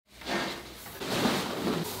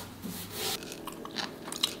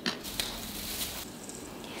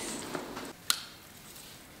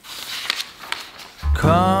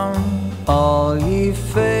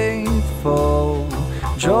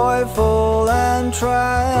and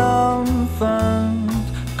triumphant.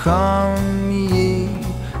 Come ye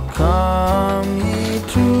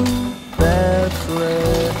to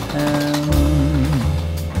Bethlehem.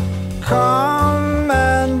 Come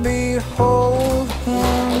and behold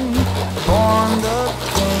him, born the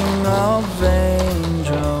King of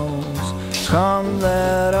angels. Come,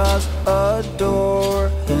 let us adore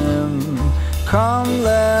him. Come,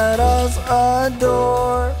 let us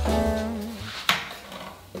adore him.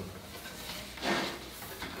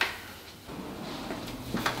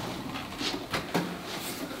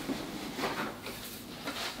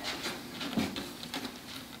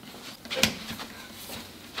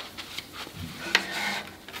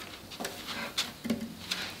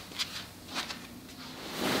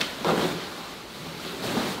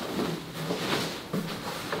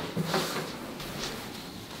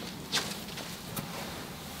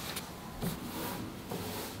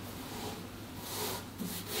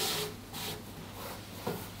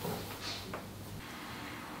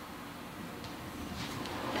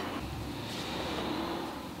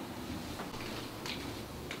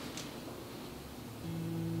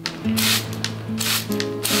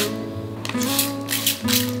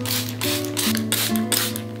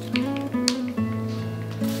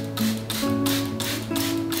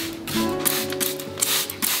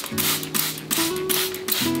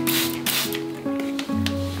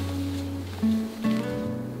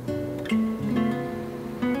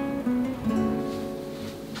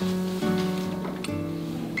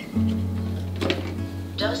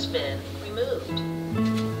 Dustbin removed.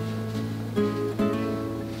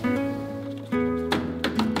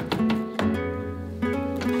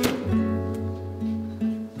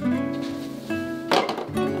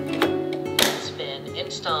 Dustbin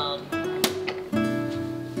installed.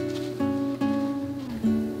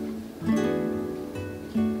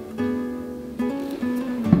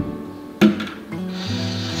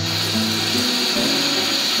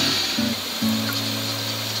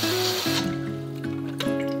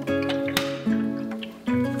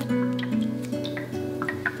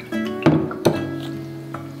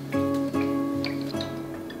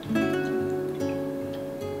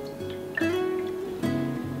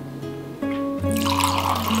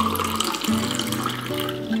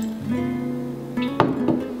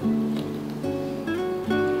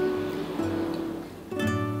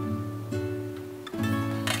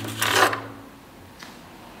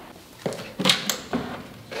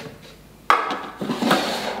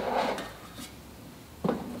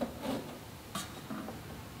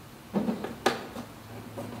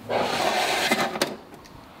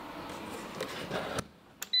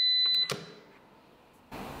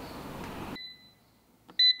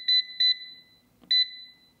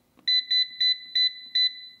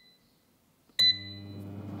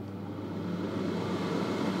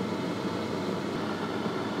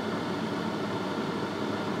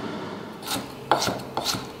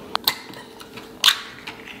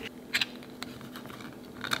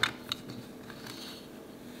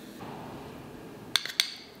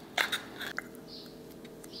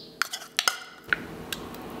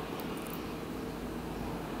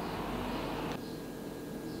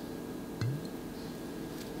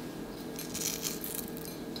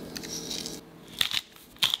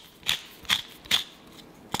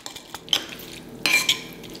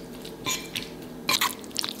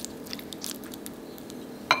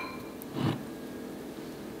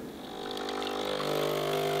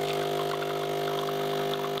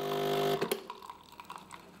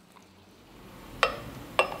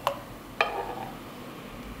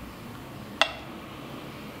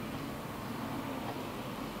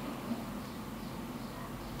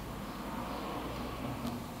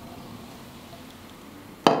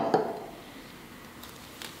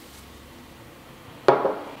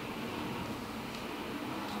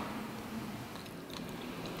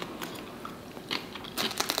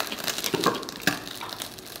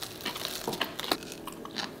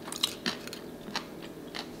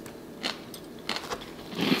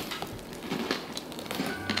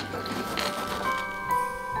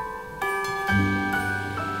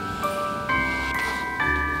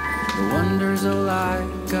 Wonders of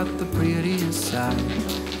life got the prettiest side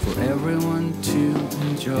for everyone to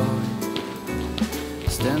enjoy.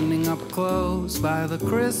 Standing up close by the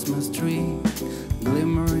Christmas tree,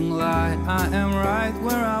 glimmering light, I am right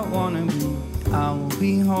where I wanna be. I will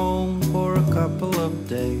be home for a couple of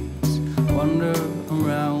days, wander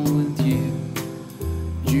around with you.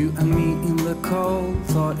 You and me in the cold,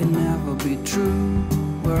 thought it'd never be true.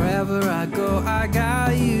 Wherever I go, I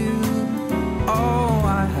got you. Oh,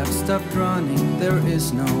 I have stopped running, there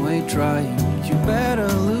is no way trying. You better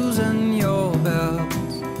loosen your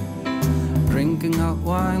belts. Bring drinking hot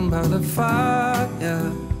wine by the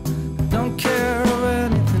fire. Don't care of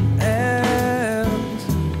anything else.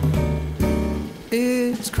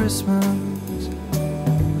 It's Christmas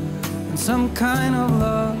and some kind of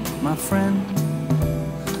love, my friend.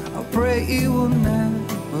 I pray it will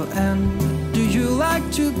never end. Do you like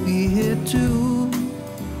to be here too?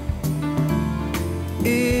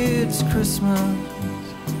 It's Christmas.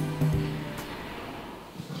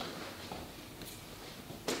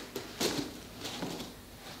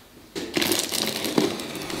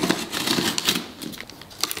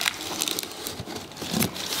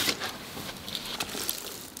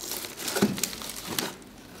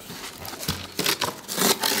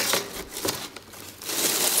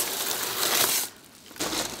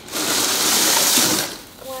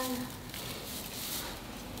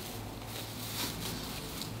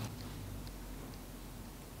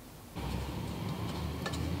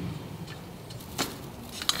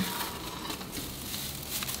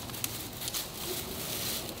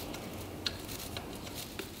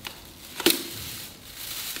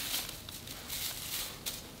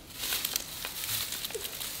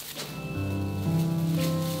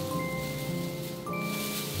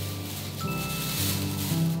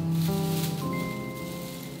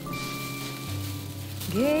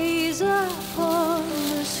 Gaze upon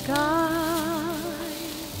the sky,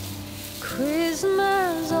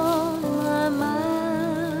 Christmas on my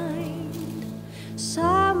mind,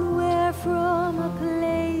 somewhere from a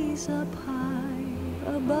place up high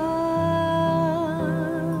above.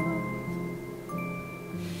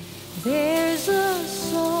 There's a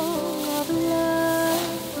song of love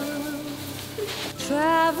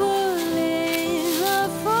traveling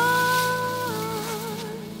afar,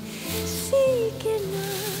 seeking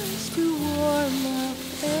to warm up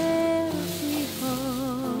every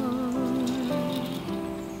heart,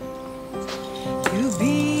 to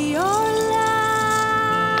be your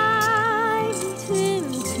light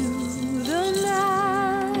into the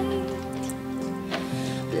night.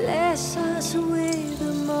 Bless us with a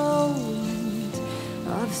moment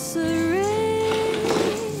of serenity.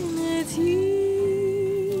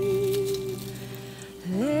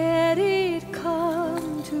 Let it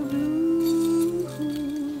come to bloom.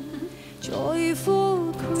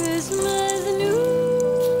 Joyful Christmas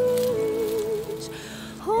news.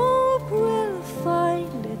 Hope will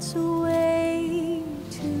find its way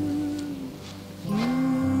to you.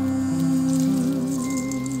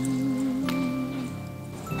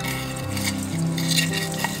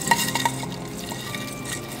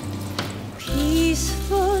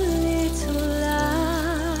 Peaceful little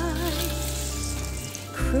lights,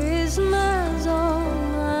 Christmas on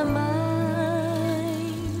my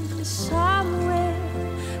mind, somewhere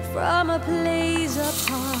from a place up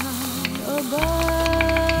high above.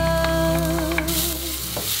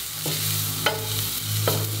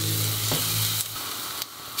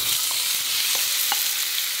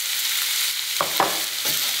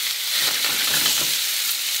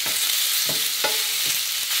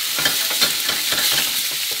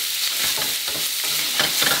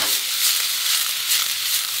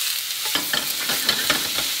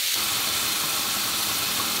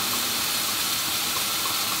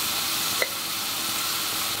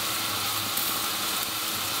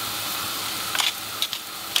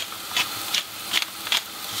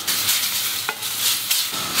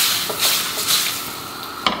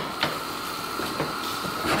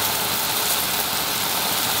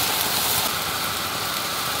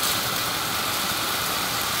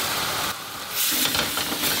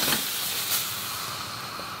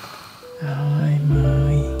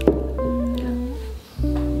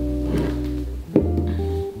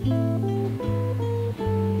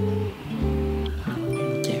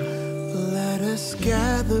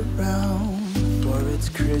 Gather round, for it's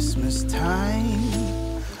Christmas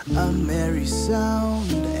time. A merry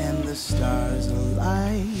sound and the stars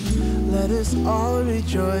alight. Let us all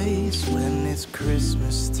rejoice when it's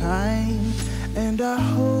Christmas time, and our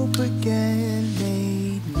hope again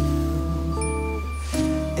made new.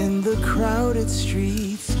 In the crowded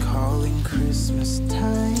streets calling Christmas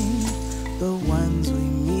time, the ones we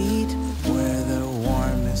meet wear their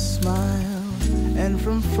warmest smile. And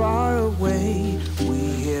from far away we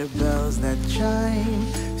hear bells that chime,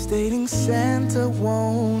 stating Santa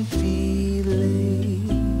won't be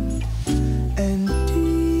late. And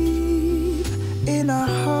deep in our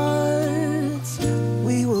hearts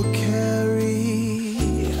we will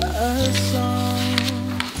carry a song,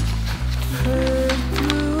 heard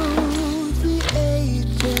through the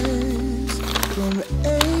ages from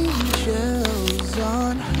angels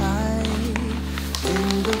on high.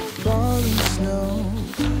 In the falling snow,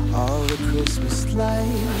 all the Christmas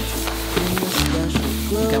lights in the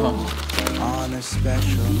Cảm ơn. On a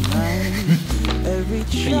special night, every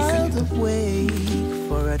child awake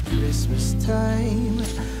for at Christmas time.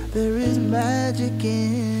 There is magic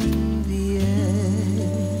in the air.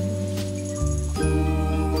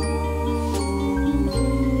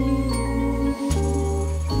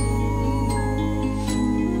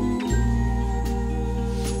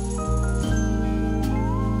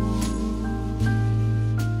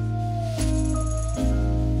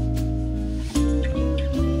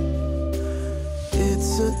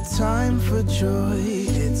 It's a time for joy,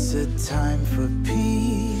 it's a time for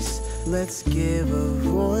peace. Let's give a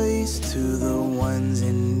voice to the ones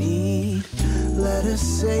in need. Let us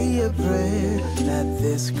say a prayer at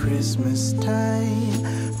this Christmas time.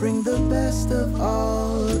 Bring the best of all